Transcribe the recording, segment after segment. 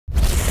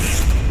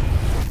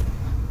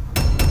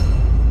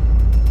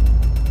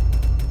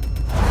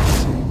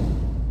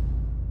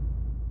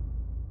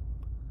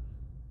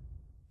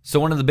So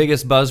one of the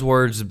biggest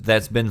buzzwords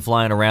that's been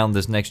flying around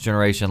this next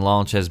generation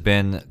launch has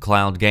been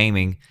cloud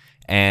gaming,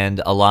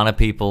 and a lot of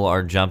people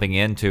are jumping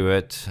into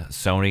it,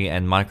 Sony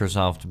and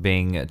Microsoft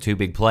being two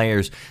big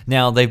players.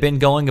 Now, they've been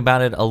going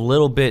about it a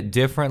little bit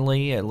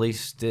differently, at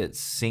least it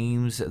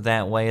seems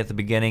that way at the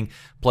beginning.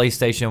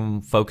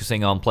 PlayStation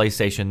focusing on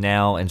PlayStation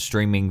Now and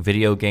streaming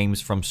video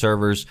games from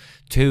servers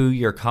to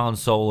your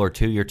console or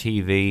to your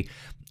TV.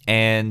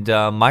 And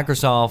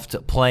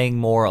Microsoft playing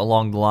more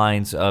along the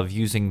lines of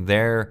using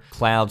their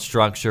cloud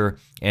structure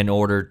in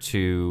order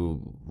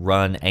to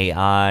run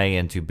AI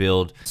and to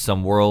build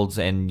some worlds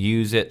and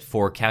use it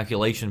for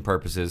calculation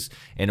purposes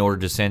in order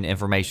to send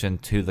information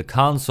to the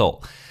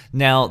console.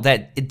 Now,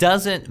 that it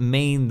doesn't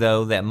mean,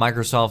 though, that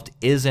Microsoft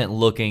isn't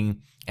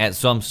looking at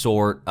some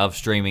sort of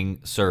streaming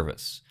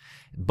service.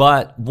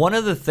 But one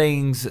of the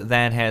things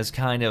that has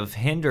kind of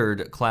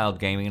hindered cloud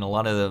gaming, and a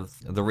lot of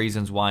the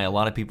reasons why a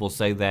lot of people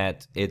say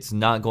that it's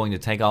not going to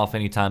take off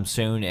anytime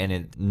soon and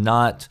it's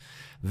not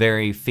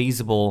very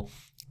feasible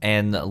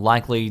and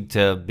likely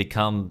to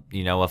become,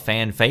 a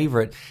fan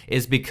favorite,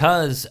 is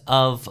because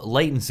of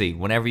latency.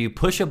 Whenever you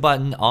push a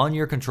button on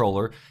your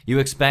controller, you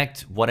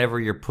expect whatever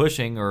you're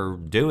pushing or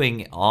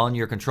doing on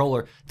your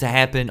controller to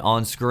happen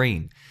on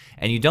screen.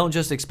 And you don't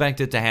just expect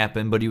it to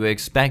happen, but you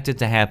expect it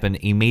to happen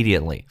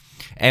immediately.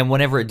 And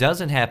whenever it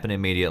doesn't happen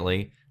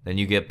immediately, then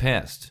you get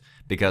pissed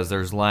because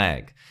there's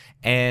lag.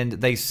 And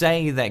they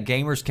say that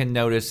gamers can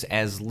notice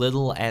as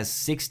little as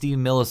 60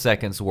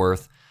 milliseconds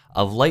worth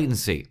of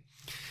latency.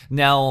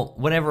 Now,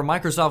 whenever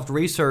Microsoft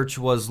Research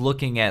was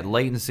looking at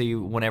latency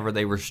whenever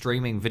they were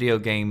streaming video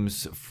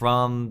games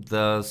from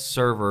the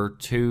server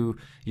to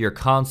your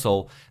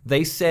console,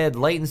 they said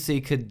latency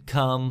could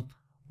come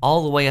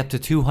all the way up to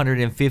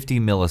 250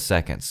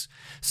 milliseconds.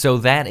 So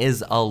that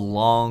is a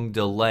long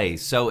delay.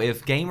 So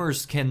if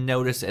gamers can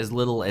notice as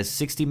little as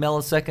 60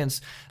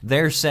 milliseconds,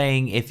 they're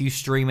saying if you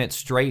stream it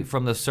straight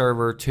from the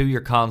server to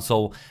your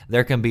console,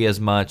 there can be as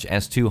much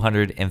as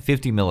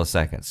 250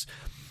 milliseconds.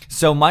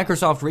 So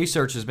Microsoft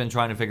Research has been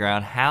trying to figure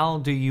out, how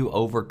do you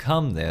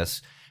overcome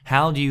this?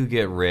 How do you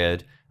get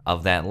rid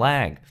of that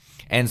lag?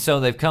 And so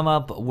they've come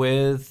up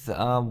with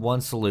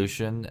one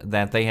solution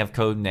that they have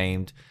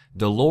codenamed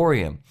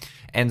Delorean.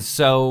 And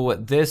so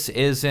this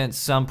isn't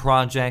some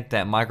project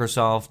that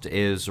Microsoft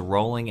is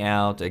rolling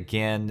out.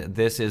 Again,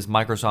 this is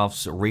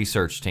Microsoft's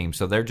research team.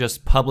 So they're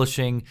just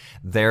publishing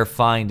their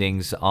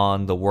findings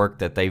on the work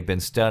that they've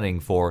been studying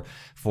for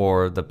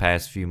the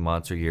past few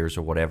months or years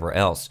or whatever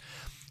else.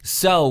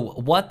 So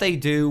what they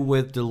do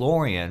with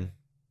Delorean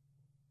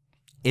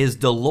is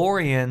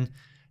Delorean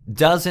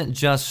doesn't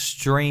just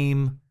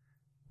stream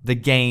the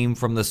game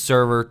from the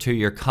server to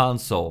your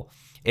console.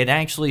 It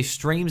actually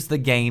streams the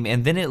game,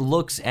 and then it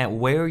looks at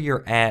where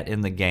you're at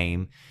in the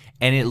game,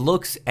 and it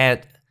looks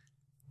at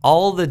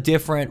all the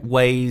different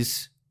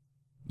ways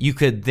you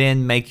could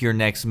then make your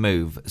next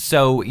move.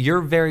 So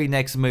your very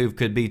next move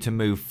could be to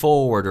move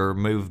forward or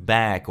move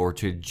back or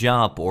to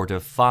jump or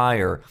to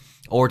fire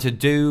or to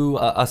do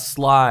a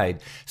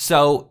slide.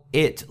 So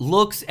it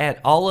looks at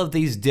all of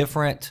these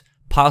different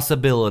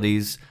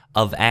possibilities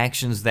of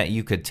actions that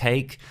you could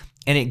take,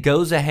 and it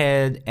goes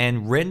ahead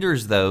and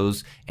renders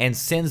those and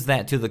sends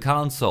that to the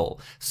console.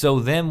 So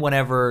then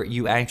whenever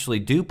you actually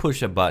do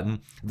push a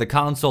button, the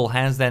console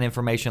has that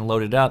information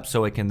loaded up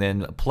so it can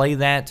then play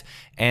that,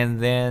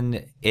 and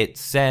then it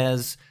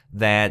says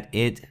that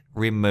it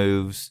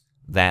removes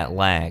that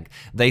lag.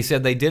 They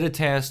said they did a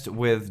test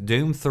with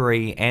Doom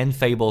 3 and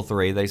Fable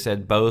 3. They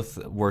said both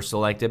were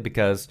selected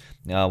because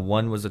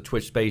one was a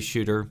Twitch-based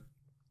shooter,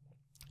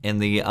 and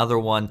the other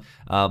one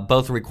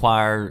both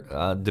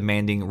require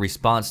demanding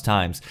response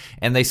times.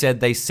 And they said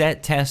they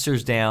set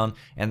testers down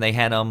and they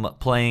had them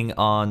playing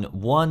on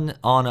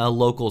a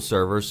local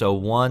server. So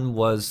one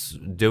was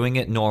doing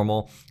it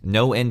normal,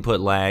 no input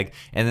lag,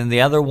 and then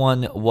the other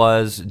one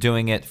was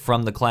doing it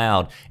from the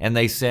cloud. And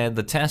they said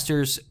the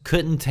testers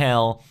couldn't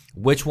tell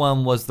which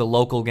one was the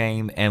local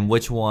game and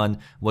which one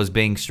was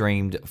being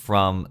streamed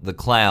from the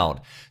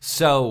cloud.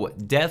 So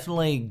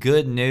definitely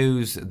good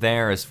news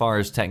there as far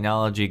as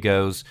technology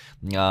goes.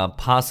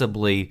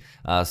 Possibly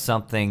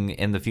something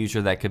in the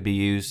future that could be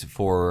used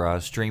for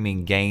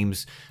streaming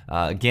games.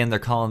 Again, they're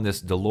calling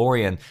this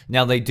Delorean.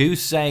 Now they do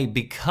say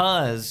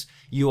because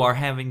you are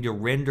having to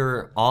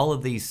render all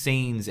of these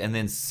scenes and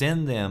then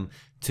send them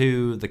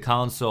to the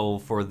console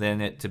for then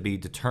it to be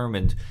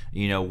determined,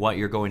 what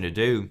you're going to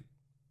do.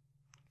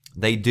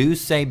 They do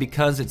say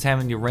because it's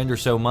having to render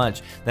so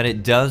much that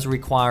it does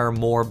require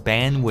more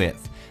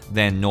bandwidth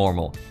than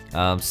normal.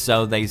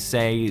 So they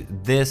say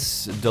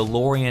this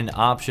Delorean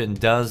option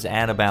does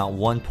add about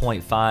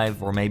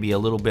 1.5 or maybe a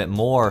little bit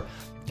more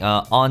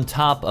on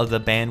top of the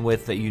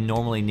bandwidth that you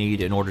normally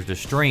need in order to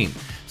stream.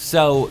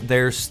 So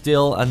there's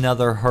still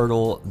another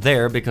hurdle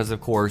there because,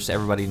 of course,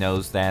 everybody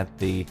knows that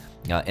the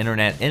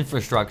internet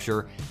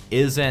infrastructure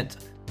isn't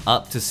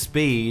up to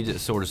speed,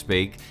 so to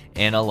speak,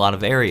 in a lot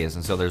of areas.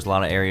 And so there's a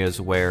lot of areas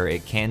where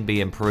it can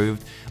be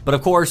improved. But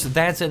of course,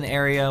 that's an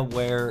area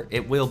where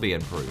it will be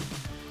improved.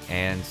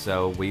 And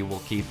so we will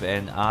keep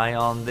an eye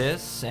on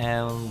this,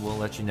 and we'll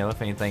let you know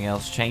if anything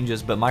else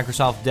changes. But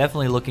Microsoft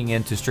definitely looking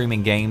into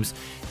streaming games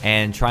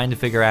and trying to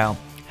figure out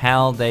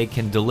how they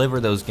can deliver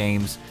those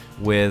games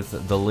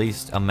with the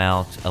least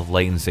amount of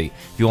latency.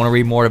 If you want to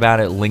read more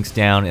about it, links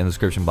down in the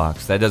description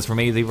box. That does for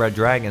me, the Red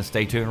Dragon.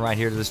 Stay tuned right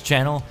here to this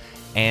channel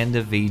and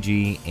to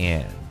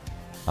VGN.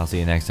 I'll see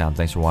you next time.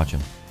 Thanks for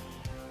watching.